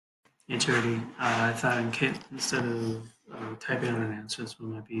Hey, Charity. I thought instead of typing out an answer, this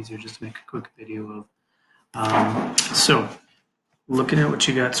one might be easier just to make a quick video of. So, looking at what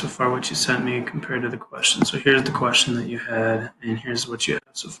you got so far, what you sent me compared to the question. So here's the question that you had, and here's what you have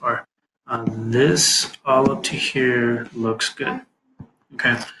so far. This all up to here looks good.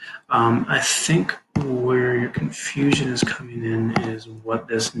 Okay. I think where your confusion is coming in is what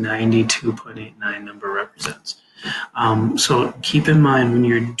this 92.89 number represents. So keep in mind when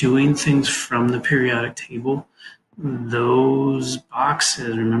you're doing things from the periodic table, those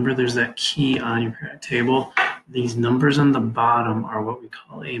boxes, remember there's that key on your periodic table. These numbers on the bottom are what we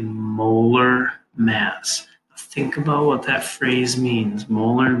call a molar mass. Think about what that phrase means.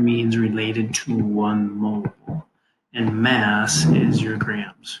 Molar means related to 1 mole, and mass is your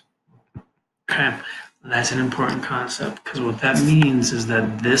grams. Okay, that's an important concept because what that means is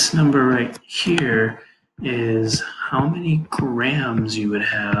that this number right here is how many grams you would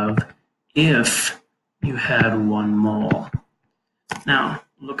have if you had 1 mole. Now,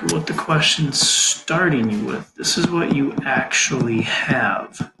 look at what the question's starting you with. This is what you actually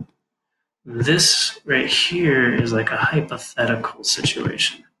have. This right here is like a hypothetical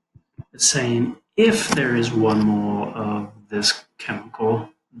situation. It's saying if there is 1 mole of this chemical,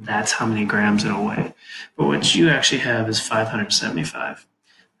 that's how many grams it'll weigh. But what you actually have is 575.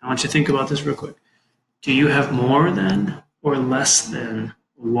 I want you to think about this real quick. Do you have more than or less than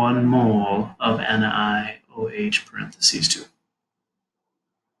 1 mole of NiOH parentheses 2?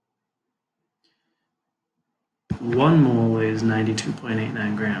 1 mole weighs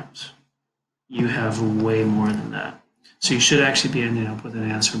 92.89 grams. You have way more than that. So you should actually be ending up with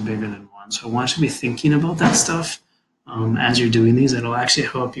an answer bigger than 1. So I want you to be thinking about that stuff as you're doing these. It'll actually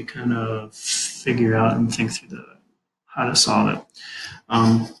help you kind of figure out and think through how to solve it.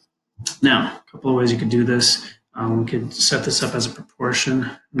 Now, a couple of ways you could do this. We could set this up as a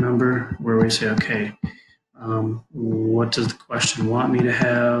proportion number where we say, okay, what does the question want me to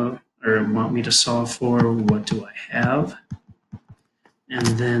have or want me to solve for? What do I have? And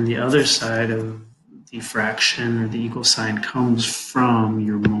then the other side of the fraction or the equal sign comes from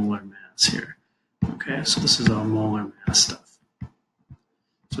your molar mass here. Okay, so this is all molar mass stuff.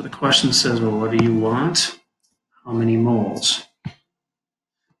 So the question says, well, what do you want? How many moles?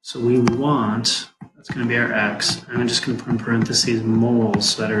 So we want, that's going to be our x. I'm just going to put in parentheses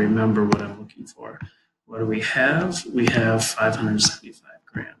moles so that I remember what I'm looking for. What do we have? We have 575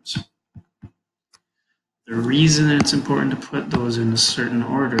 grams. The reason it's important to put those in a certain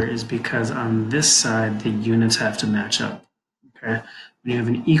order is because on this side, the units have to match up. Okay? When you have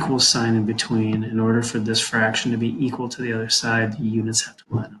an equal sign in between, in order for this fraction to be equal to the other side, the units have to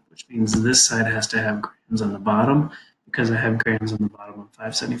line up, which means this side has to have grams on the bottom because I have grams on the bottom of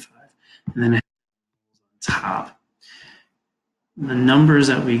 575. And then I have on top. The numbers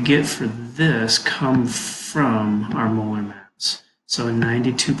that we get for this come from our molar mass. So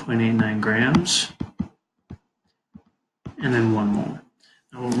 92.89 grams. And then 1 mole.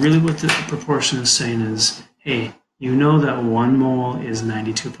 Now, really what the proportion is saying is, hey, you know that 1 mole is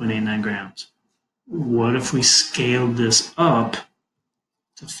 92.89 grams. What if we scaled this up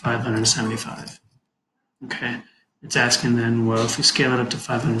to 575? Okay, it's asking then, well, if we scale it up to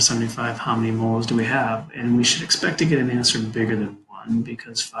 575, how many moles do we have? And we should expect to get an answer bigger than 1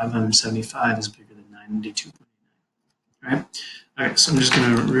 because 575 is bigger than 92.89. Right? All right, so I'm just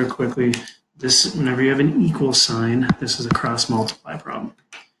going to real quickly. This, whenever you have an equal sign, this is a cross multiply problem.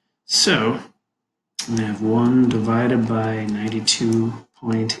 So I'm going to have 1 divided by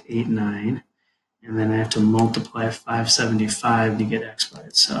 92.89, and then I have to multiply 575 to get x by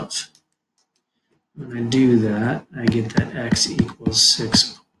itself. When I do that, I get that x equals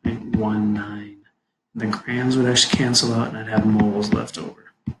 6.19. The grams would actually cancel out, and I'd have moles left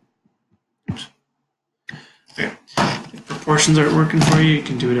over. Oops. Okay. If proportions aren't working for you, you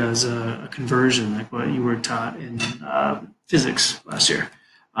can do it as a conversion, like what you were taught in physics last year.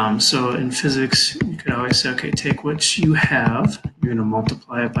 So in physics, you could always say, okay, take what you have, you're going to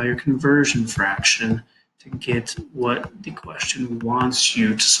multiply it by your conversion fraction to get what the question wants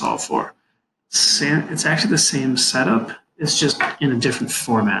you to solve for. It's actually the same setup, it's just in a different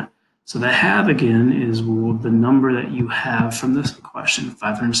format. So the have again is the number that you have from this question,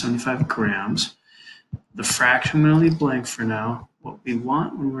 575 grams. The fraction I'm going to leave blank for now. What we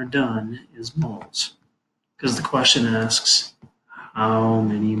want when we're done is moles, because the question asks how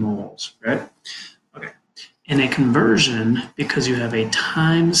many moles, right? Okay. In a conversion, because you have a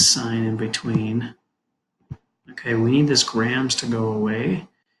times sign in between, okay, we need this grams to go away.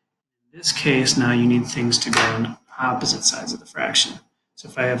 In this case, now you need things to go on opposite sides of the fraction. So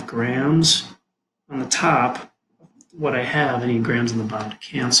if I have grams on the top, what I have, I need grams on the bottom to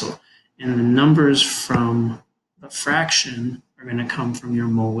cancel. And the numbers from the fraction are going to come from your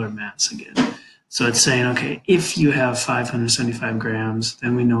molar mass again. So it's saying, okay, if you have 575 grams,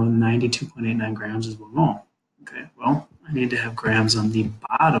 then we know 92.89 grams is 1 mole. Okay, well, I need to have grams on the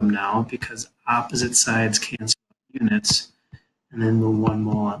bottom now because opposite sides cancel units, and then the 1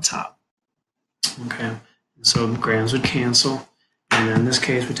 mole on top. Okay, so grams would cancel. And in this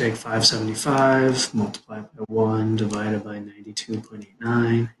case, we take 575, multiply by 1, divided by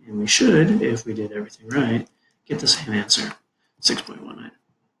 92.89, and we should, if we did everything right, get the same answer, 6.19.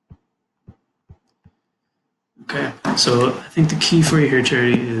 Okay, so I think the key for you here,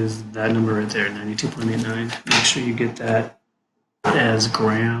 Charity, is that number right there, 92.89. Make sure you get that as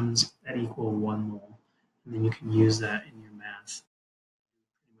grams that equal 1 mole, and then you can use that in your math,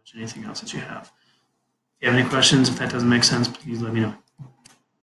 pretty much anything else that you have. If you have any questions, if that doesn't make sense, please let me know.